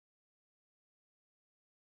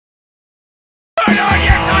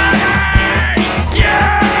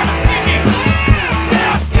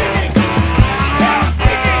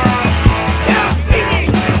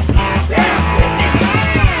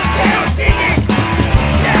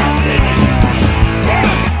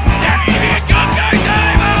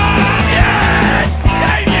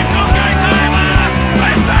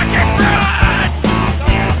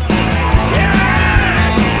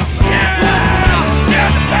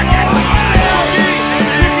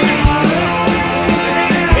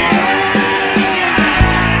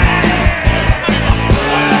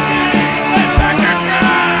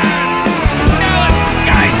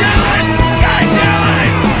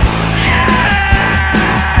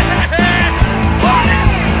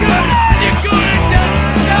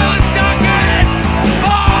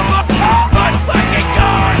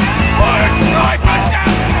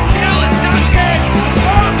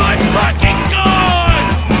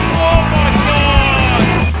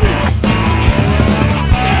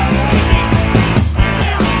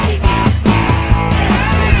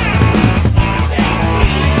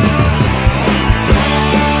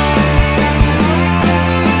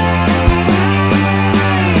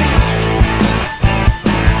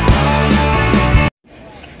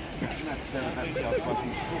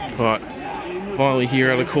Finally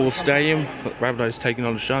here at a cool stadium. Rabbitohs taking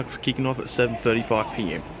on the Sharks, kicking off at 7:35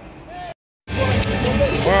 PM.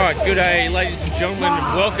 Alright, good day ladies and gentlemen,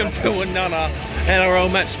 and welcome to another NRL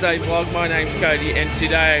Matchday vlog. My name's Cody and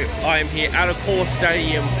today I am here at a core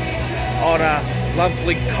stadium on a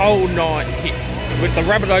lovely cold night with the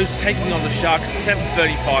Rabbitohs taking on the Sharks at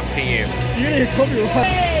 7:35 PM. Yeah, probably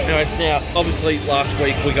right. Anyways, now, obviously last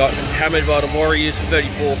week we got hammered by the Warriors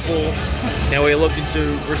 34-4. Now we're looking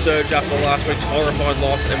to resurge after last week's horrifying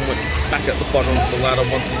loss and we're back at the bottom of the ladder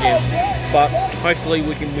once again. But hopefully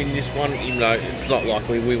we can win this one, even though it's not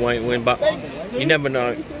likely we won't win, but you never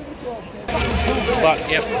know. But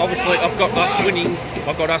yeah, obviously I've got us winning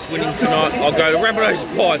tonight. I'll go to Rabbitohs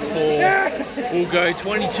by 4. We'll go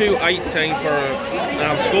 22-18 for a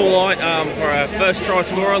scoreline. For our first try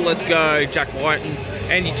scorer, let's go Jack White, and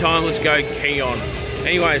anytime let's go Keon.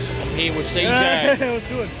 Anyways, I'm here with CJ. Yeah, that was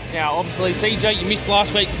good. Now, obviously, CJ, you missed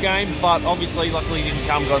last week's game, but obviously, luckily you didn't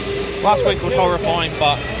come because last week was horrifying.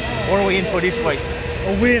 But what are we in for this week?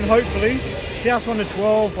 A win, hopefully. South won to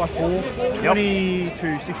 12 by 4,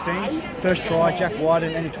 20-16. First try, Jack White,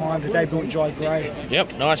 and any time today built Jai Gray.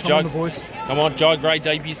 Yep, nice, Come on, the boys. Come on, Jai Gray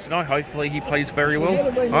debuts tonight. Hopefully he plays very well.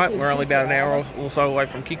 Alright, we're only about an hour or so away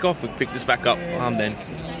from kickoff. We'll pick this back up then.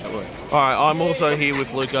 Alright, I'm also here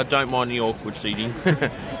with Luca. Don't mind the awkward seating.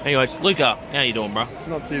 Anyways, Luca, how you doing, bro?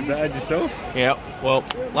 Not too bad, yourself? Yeah, well,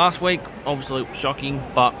 last week, obviously shocking,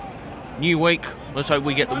 but new week, let's hope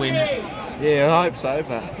we get the win. Yeah, I hope so,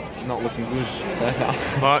 but not looking good so far.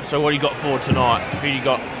 Alright, so what do you got for tonight? Who do you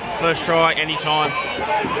got? First try, anytime.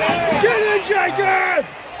 Get in, Jacob!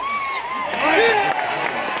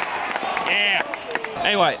 Yeah!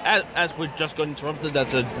 Anyway, as we just got interrupted,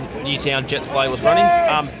 that's a Newtown Jets play was running.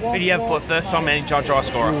 Who do you have for first time anytime try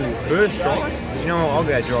scorer? Ooh, first try? You know what, I'll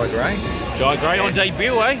go Jai Gray. Jai Gray on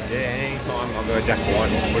debut, eh? Yeah, anytime I'll go Jack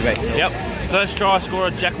White. What about yourself? Yep. First try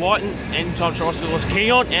scorer Jack White, anytime try scorer was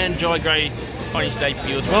Keon, and Jai Gray on his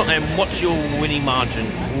debut as well. And what's your winning margin?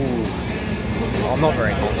 Ooh, I'm not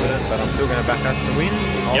very confident, but I'm still going to back us to win.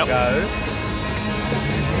 I'll go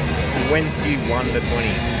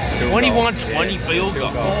 21-20. 21-20 field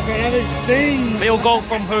goal. Field goal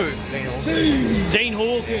from who? Dean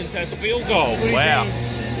Hawkins has field goal. Wow.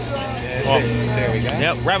 Yeah, there we go.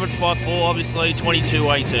 Yep, Rabbits by 4, obviously,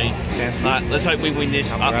 22-18. Let's hope we win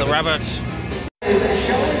this. Up the Rabbits.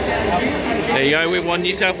 There you go, we won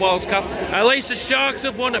New South Wales Cup. At least the Sharks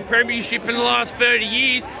have won a premiership in the last 30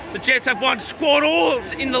 years. The Jets have won squad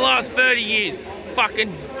alls in the last 30 years.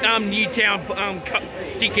 Fucking Newtown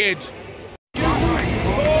dickheads.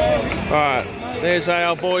 Alright, there's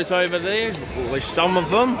our boys over there. At least some of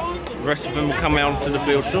them. The rest of them will come out onto the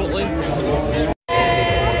field shortly.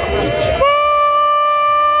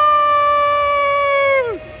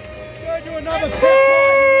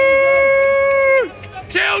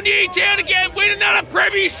 Tell Newtown again, win another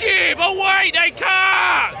premiership! Oh wait, they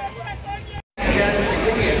can't!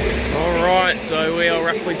 Alright, so we are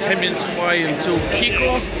roughly 10 minutes away until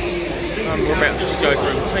kickoff. We're about to just go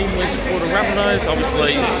through the team list for the Rabbitohs.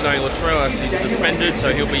 Obviously, Tony Latrell is suspended,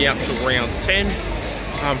 so he'll be out till round 10.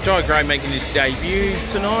 Jai Gray making his debut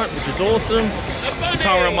tonight, which is awesome.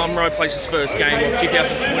 Tara Munro plays his first game of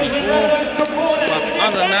 2024. But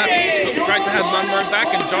other than that, it's great to have Munro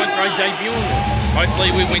back and Jai Gray debuting.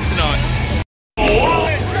 Hopefully we win tonight.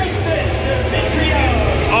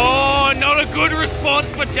 Oh, not a good response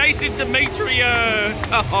for Jason Demetrio.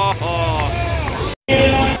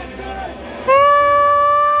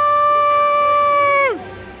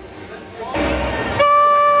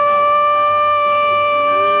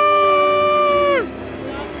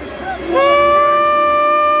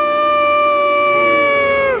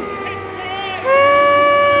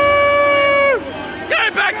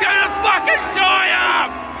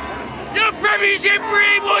 Premiership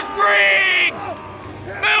ring was rigged!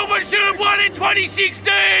 Melbourne should have won in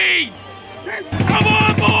 2016! Come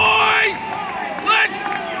on, boys!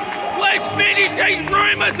 Let's finish these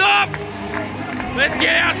rumours up! Let's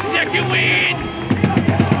get our second win!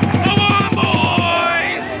 Come on,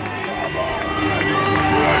 boys!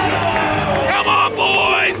 Come on,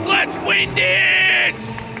 boys! Let's win this!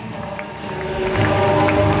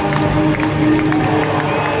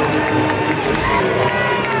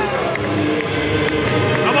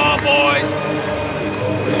 Boys!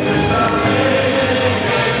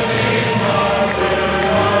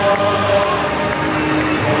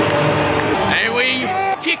 And we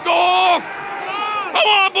kick off! Come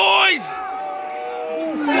on, boys!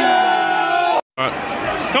 Right.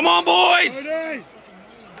 Come on, boys!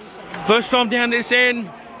 First time down this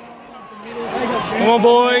end. Come on,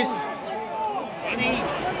 boys!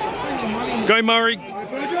 Go, Murray!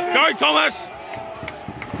 Go, Thomas!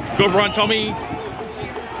 Good run, Tommy.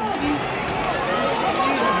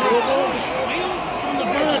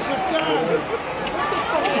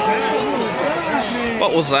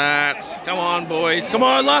 What was that? Come on, boys. Come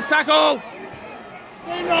on, last tackle.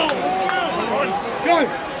 Let's go.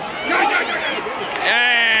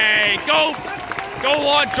 Hey, go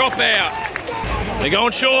wide, drop out. They're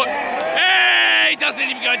going short. Hey, doesn't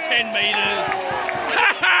even go 10 metres.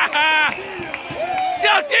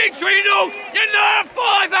 South End Trino, you're not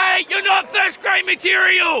 5'8", you're not first grade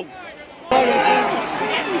material.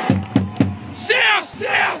 South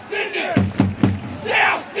Sydney,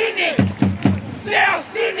 South Sydney, South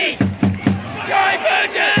Sydney. Go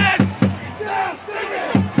Burgess. South Sydney,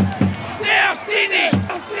 South Sydney,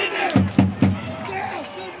 South Sydney.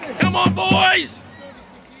 Come on, boys.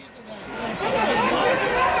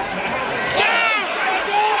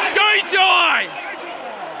 Go, Jai.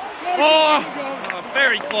 Oh,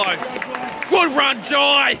 very close. Good run,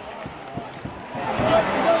 Jai.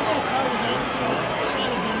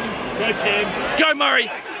 Go, Murray.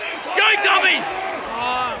 Go, Tommy.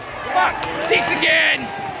 6 again.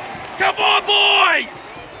 Come on, boys.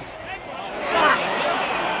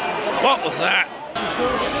 What was that?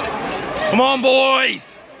 Come on, boys.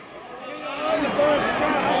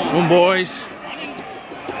 Come on, boys.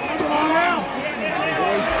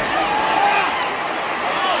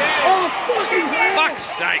 Fuck's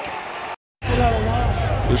sake.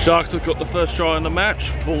 The Sharks have got the first try in the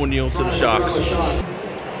match. 4-0 to the Sharks.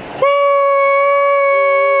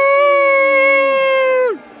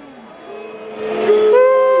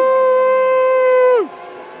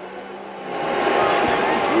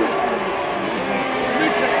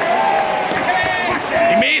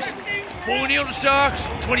 He missed. 4-0 to Sharks.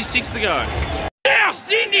 26 to go. South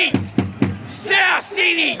Sydney! South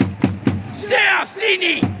Sydney! South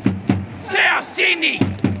Sydney! South Sydney!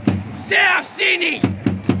 South Sydney!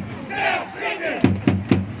 South Sydney!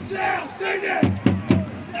 South Sydney!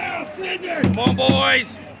 South Sydney! Come on,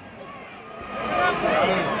 boys!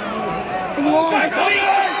 Come on, Tommy!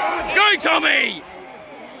 Go, Tommy!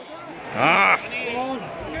 Ah!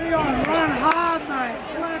 Run hard, mate.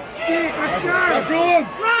 Flat stick. Let's go.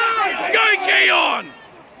 Run! Go, Keon!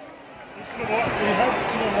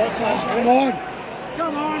 Come on!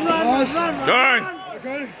 Come on, run, Nice. run, Go! run.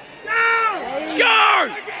 Okay. Go! Go!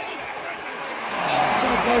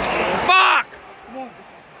 Fuck!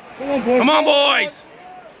 Come on, boys. Come on, boys!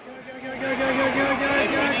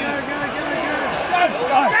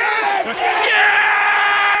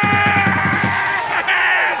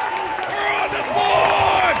 Yes! We're on the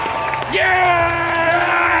board! Yeah!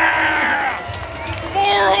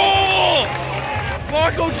 4-all!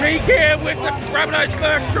 Michael G. Cam with the Rabbitohs'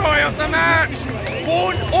 first try of the match.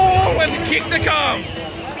 4-all with the kick to come.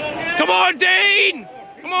 Come on, Dean!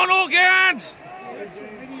 Come on, all guards!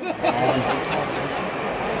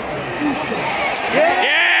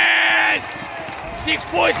 Yes! 6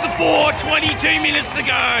 points to 4, 22 minutes to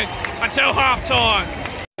go until half time.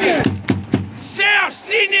 South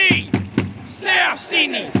Sydney! South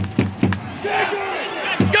Sydney!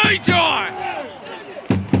 Go, Jai!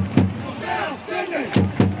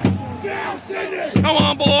 Come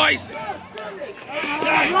on, boys!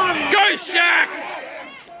 Go, Shaq!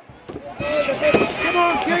 Come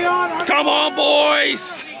on, Keon. Come on,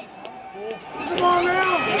 boys! Come on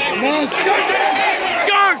now.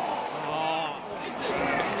 Go!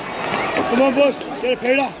 Come on, boys. Get it,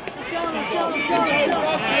 Peter. Let's go.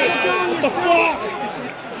 What the fuck?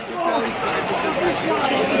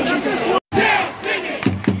 South Sydney!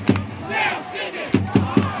 South Sydney!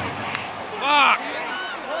 Fuck!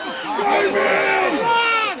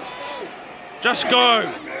 Just go!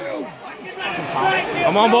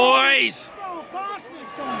 Come on, boys!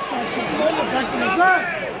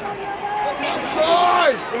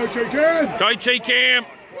 Go, Chicken. Go, G-Cam!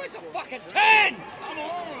 Where's the fucking 10?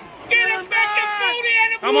 Get him back to 40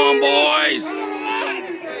 Come on, boys!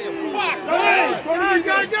 Fuck!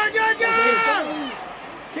 Go.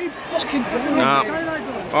 Keep fucking going.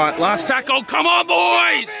 Alright, last tackle. Come on,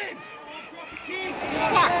 boys!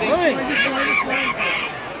 Fuck this.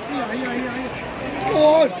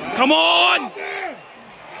 Come on!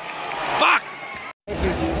 Fuck!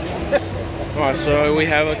 Alright, so we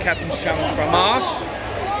have a captain's challenge from us.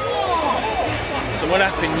 So what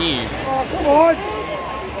happened here? Oh, come on.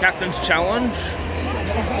 Captain's challenge.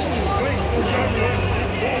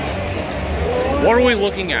 What are we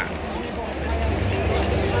looking at?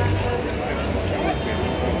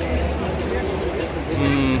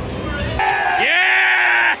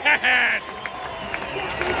 Yes!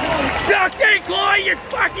 Suck that guy, you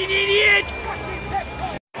fucking idiot!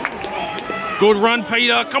 Good run,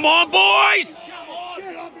 Peter. Come on, boys!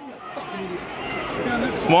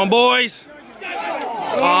 Come on, boys.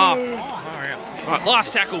 Oh, right,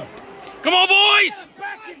 last tackle. Come on, boys.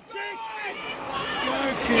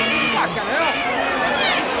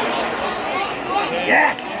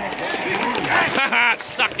 Yes!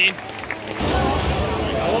 Sucked in.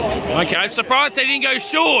 Okay, I'm surprised they didn't go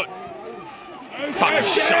short. Fucking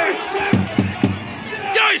shot.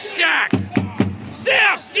 Go, Shaq!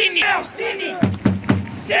 South Sydney! South Sydney!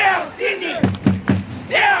 South Sydney!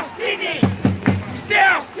 South Sydney!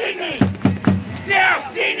 South Sydney!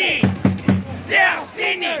 South Sydney! South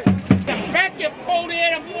Sydney! Back, you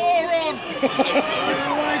bald-headed moron!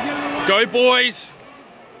 Go, boys!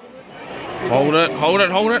 Hold it, hold it,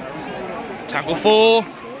 hold it. Tackle 4.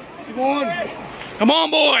 Come on! Come on,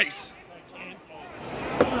 boys!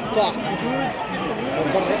 Fuck.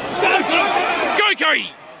 Go,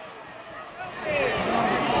 Cody!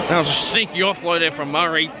 That was a sneaky offload there from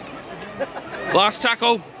Murray. Last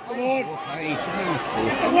tackle. Come on!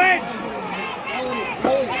 Wedge!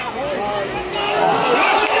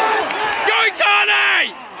 Go,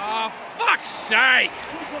 Tane! Oh, fuck's sake!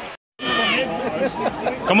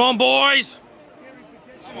 Come on, boys!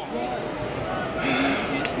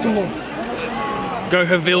 Come on! Go,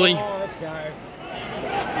 Havili.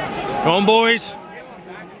 Come on, boys.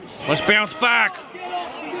 Let's bounce back.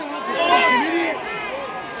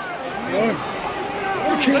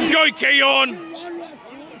 Go, Keon.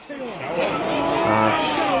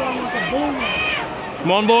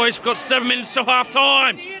 Come on, boys. Got 7 minutes till half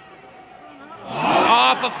time.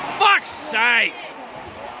 Oh, for fuck's sake.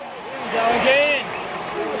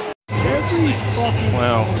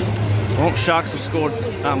 Wow. Well, Sharks have scored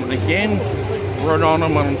again. Rodona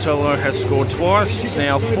Montello has scored twice. It's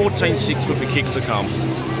now 14-6 with a kick to come.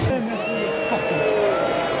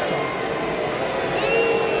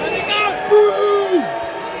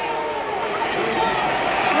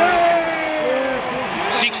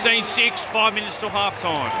 .6, 5 minutes till half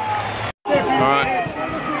time.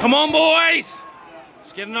 Alright. Come on, boys!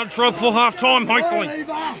 Let's get another drop for half time, hopefully.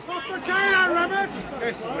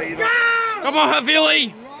 Come on,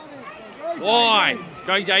 Havili! Why?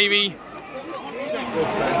 Go, Davey.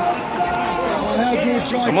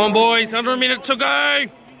 Come on, boys. Under a minute to go.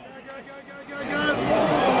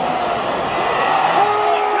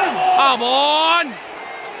 Come on.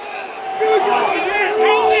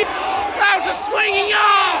 That was a swinging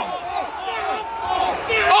arm.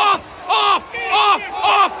 Off, off, off,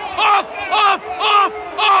 off, off, off, off,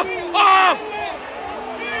 off, off.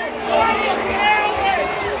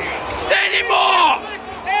 Send him off.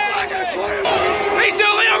 He's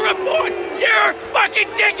only on report. You're a fucking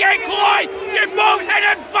dickhead, Clyde. You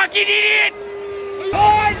bald-headed fucking idiot.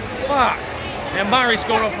 Fuck. Now Murray's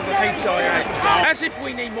gone off with a HIA. As if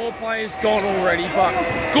we need more players gone already, but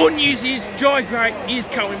good news is Jai Great is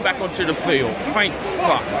coming back onto the field. Thank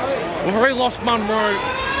fuck. We've already lost Munro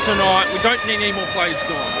tonight. We don't need any more players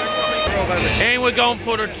gone. And we're going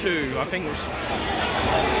for the 2. I think it's...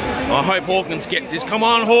 I hope Hawkins gets this. Come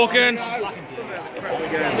on, Hawkins.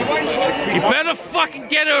 You better fucking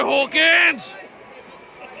get her, Hawkins.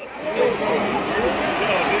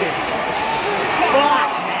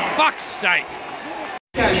 Fuck's sake.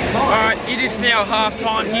 Alright, it is now half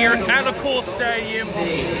time here at Rabbitohs Stadium.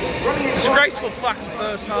 Disgraceful fucking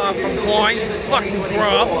first half from Klein. Fucking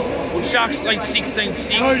grub. Sharks lead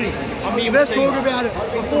 16-6. Let's talk about it.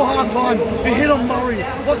 Before half time, we hit on Murray.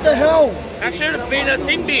 What the hell? That should have been a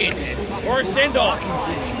sin bin or a send off.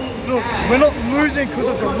 Look, we're not losing because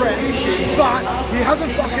of the ref, but he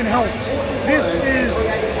hasn't fucking helped. This is,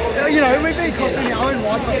 you know, we've been costing our own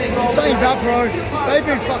one. I'm saying that, bro. They've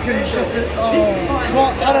been fucking just,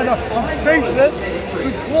 I don't know. I'm speechless.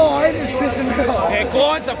 Because Clyde is pissing me off. Yeah,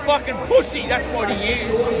 Clyde's a fucking pussy. That's what he is.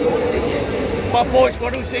 But boys,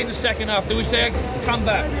 what do we see in the second half? Do we see a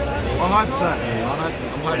comeback? I hope so.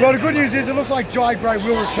 Well, the good news is it looks like Jai Gray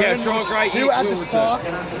will return. Yeah, Jai Gray will at the start.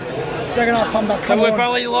 Second half comeback. So we've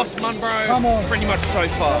only lost Munro pretty much so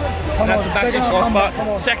far. That's a massive loss,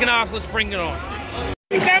 but second half, let's bring it on.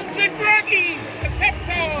 Here comes the druggies, the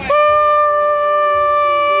peptides.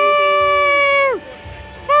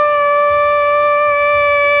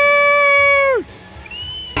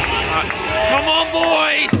 Come on,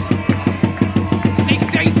 boys!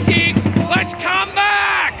 16-6, let's come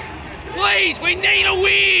back! Please, we need a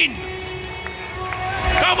win!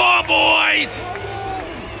 Come on, boys!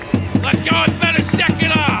 Let's go and better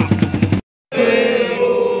second half!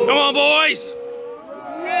 Come on, boys!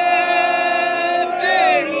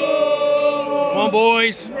 Come on,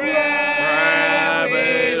 boys! Rabbitohs!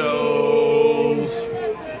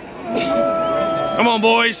 Come on,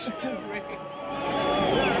 boys!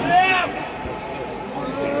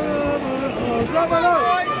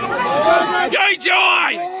 Rabbitohs! Go,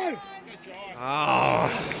 Joy! Oh.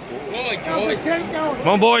 Come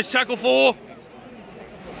on, boys, tackle 4.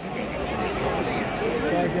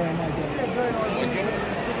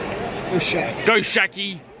 Go,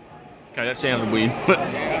 Shacky. Okay, that sounded weird.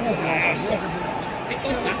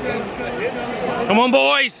 Come on,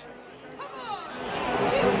 boys.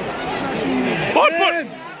 Put.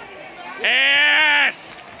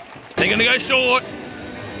 Yes. They're gonna go short.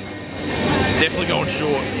 Definitely going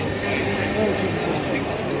short.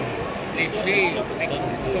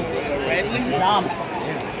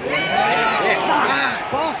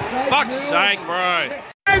 Fuck's sake, bro.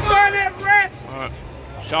 Alright.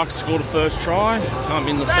 Sharks scored the first try. Can't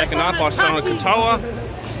be in the second half by Sona Katoa.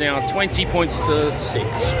 It's now 20 points to 6.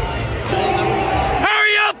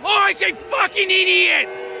 Hurry up, boys, you fucking idiot!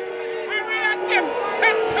 Hurry up, you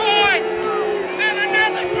toy!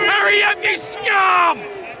 Hurry up, you scum!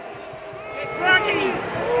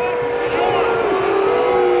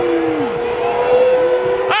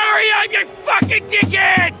 Hurry up, you fucking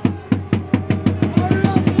dickhead!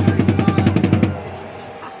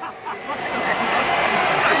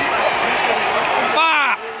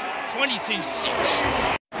 Fuck!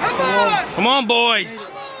 22-6. Come on, boys!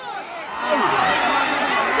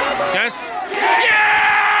 Yes!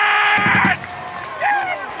 Yes!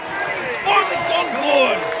 Yes! Finally gone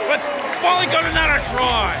good! We've finally got another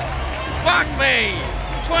try! Fuck me!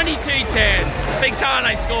 22-10. I think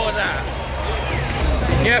Tane scored that.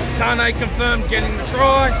 Yep, Tane confirmed getting the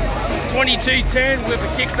try. 22-10 with a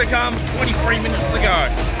kick that comes. 23 minutes to go.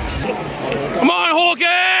 Come on,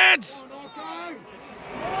 Hawkins!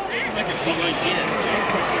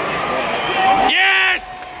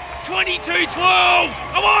 Yes! 22-12!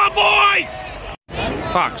 Come on, boys!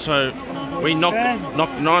 Fuck, so we knocked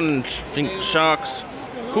 9 and think Sharks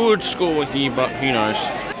could score here, but who knows.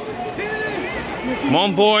 Come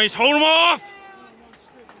on, boys, hold them off!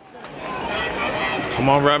 Come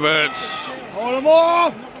on, Rabbits. Hold them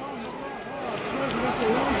off!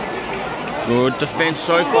 Good defense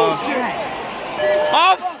so far.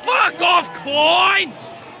 Oh, fuck off, Klein!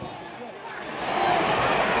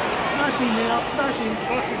 Smashing now, smashing.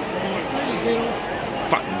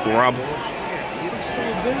 Fucking grub.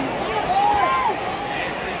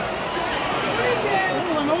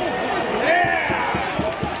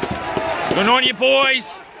 Good on you,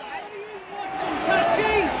 boys.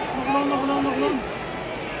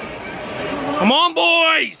 Come on,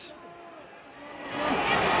 boys.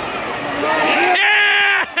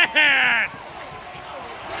 Yes!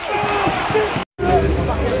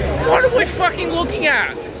 What are we fucking looking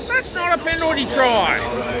at? That's not a penalty try.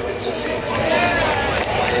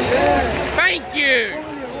 Thank you.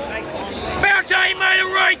 About to aim at the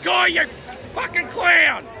right guy, you fucking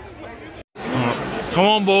clown. Come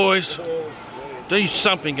on, boys. Do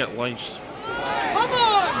something at least. Come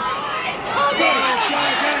on! Come on!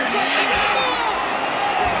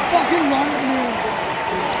 Fucking run it,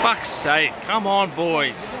 man. Fuck's sake. Come on,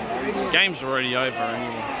 boys. Game's already over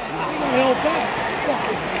anyway.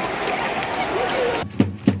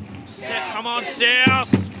 Come on, South.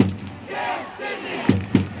 South Sydney.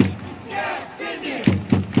 South Sydney.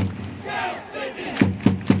 South Sydney.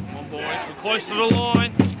 Come on, boys. We're close to the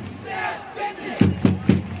line. South Sydney.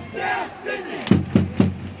 South Sydney.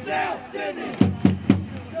 South Sydney.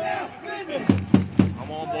 South Sydney.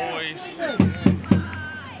 Come on, boys.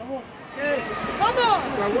 Come on!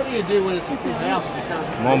 So what do you do when it's a full house?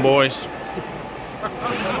 Come on, boys.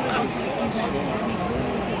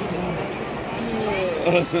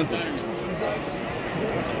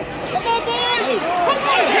 Come on, boys! Come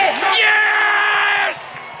on! Yes!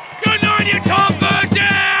 Good on you, Tom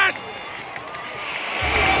Burgess!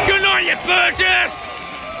 Good on you, Burgess!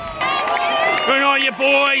 Good on you,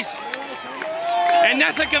 boys! And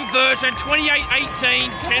that's a conversion,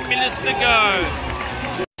 28-18, 10 minutes to go.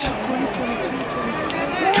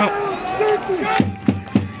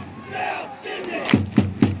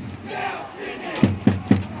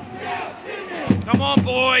 Come on,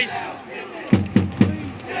 boys.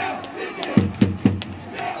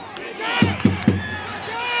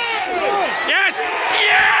 Yes!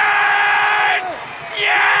 Yes!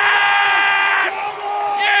 Yes!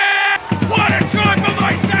 Yes! What a try from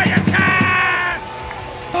Isaiah Cass!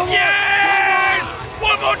 Yes!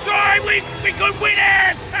 One more try, we could win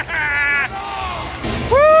it!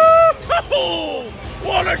 Woo!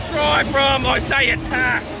 What a try from Isaiah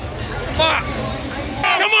Tass! Fuck!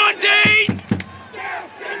 Come on, Dean!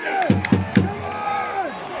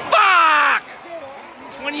 Fuck!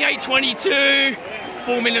 28-22,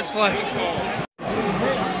 4 minutes left.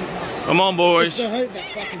 Come on, boys. I hope that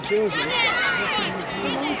fucking kills you.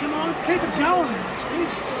 Come on, keep it going.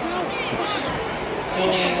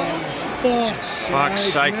 Fuck's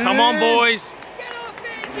sake. Come on, boys.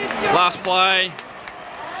 Last play.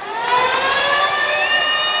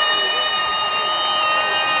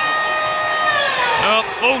 Oh,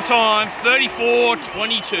 full time,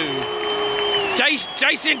 34-22.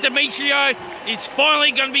 Jason Demetrio is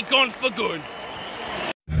finally going to be gone for good.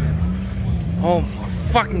 Oh my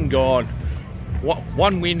fucking God. What,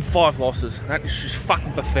 1 win, 5 losses. That is just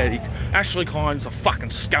fucking pathetic. Ashley Kine's a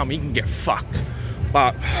fucking scum. He can get fucked.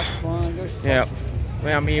 But, that's fine. Go fuck. Yeah.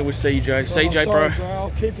 I'm here with CJ. Well, CJ, sorry, bro.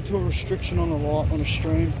 I'll keep it to a restriction on a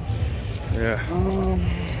stream. Yeah.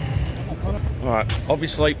 Alright,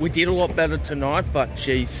 obviously we did a lot better tonight, but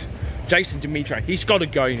geez, Jason Demetrio, he's got to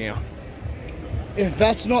go now. If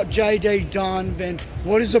that's not JD done, then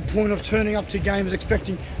what is the point of turning up to games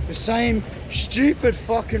expecting the same stupid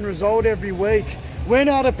fucking result every week? When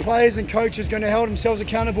are the players and coaches going to hold themselves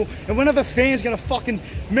accountable? And when are the fans going to fucking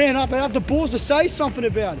man up and have the balls to say something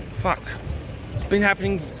about it? Fuck. It's been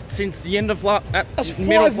happening since the end of That's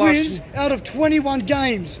 5 wins out of 21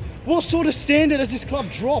 games. What sort of standard has this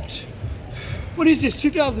club dropped? What is this,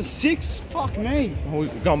 2006? Fuck me. We're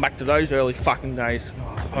going back to those early fucking days.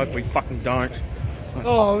 Hope we fucking don't.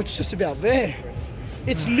 Oh, it's just about there.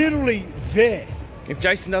 It's literally there. If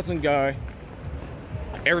Jason doesn't go,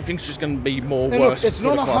 everything's just going to be more And worse. look, it's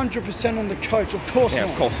not 100% on the coach, of course not. Yeah,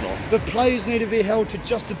 of course not. The players need to be held to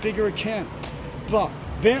just a bigger account. But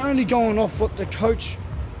they're only going off what the coach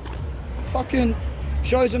fucking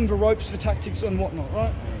shows them the ropes for tactics and whatnot,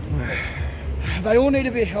 right? They all need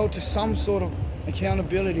to be held to some sort of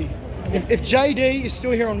accountability. If JD is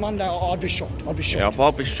still here on Monday, I'd be shocked. I'd be shocked. Yeah,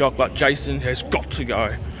 I'd be shocked, but Jason has got to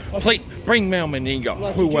go. Please, bring Mel Meninga,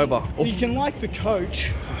 Like, whoever. You can like the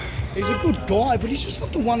coach. He's a good guy, but he's just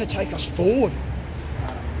not the one to take us forward.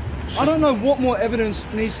 I don't know what more evidence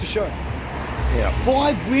needs to show. Yeah.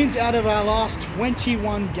 5 wins out of our last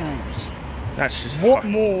 21 games. That's just... What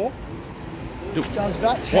more do, does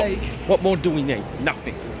that take? What more do we need?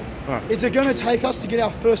 Nothing. Right. Is it going to take us to get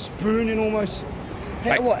our first spoon in almost,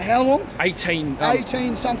 how long? 18.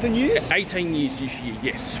 18 something years? 18 years this year,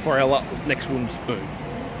 yes, for our next wooden spoon.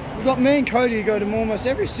 We've got me and Cody who go to almost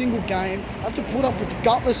every single game, have to put up with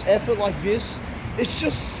gutless effort like this. It's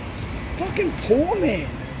just fucking poor, man.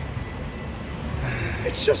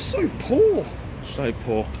 It's just so poor. So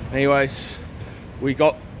poor. Anyways, we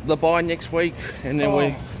got the bye next week, and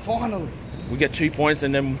then finally we get 2 points,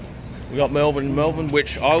 and then we got Melbourne,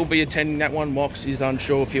 which I will be attending that one. Mox is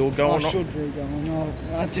unsure if he'll go or not. I should be going. No,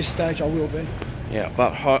 at this stage, I will be. Yeah,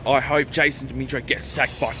 but I hope Jason Demetrio gets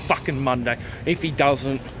sacked by fucking Monday. If he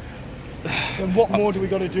doesn't, then what more do we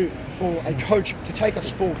got to do for a coach to take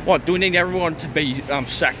us forward? What, do we need everyone to be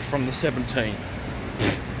sacked from the 17?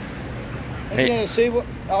 And yeah, see what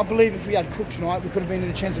I believe if we had Cook tonight, we could have been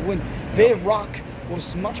in a chance of win. Their ruck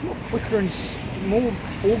was much more quicker and more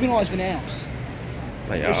organised than ours.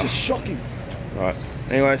 It was just shocking. Right.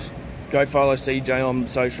 Anyways, go follow CJ on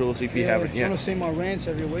socials if you haven't yet. Want to see my rants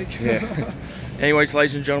every week? Yeah. Anyways,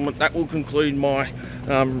 ladies and gentlemen, that will conclude my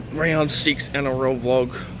round 6 NRL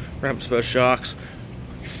vlog. Rabbits vs Sharks.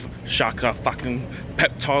 Sharks are fucking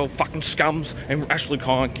peptile fucking scums, and Ashley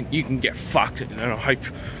Kine, you can get fucked, and I hope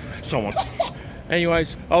someone.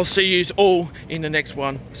 Anyways, I'll see you all in the next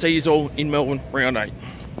one. See you all in Melbourne, round 8.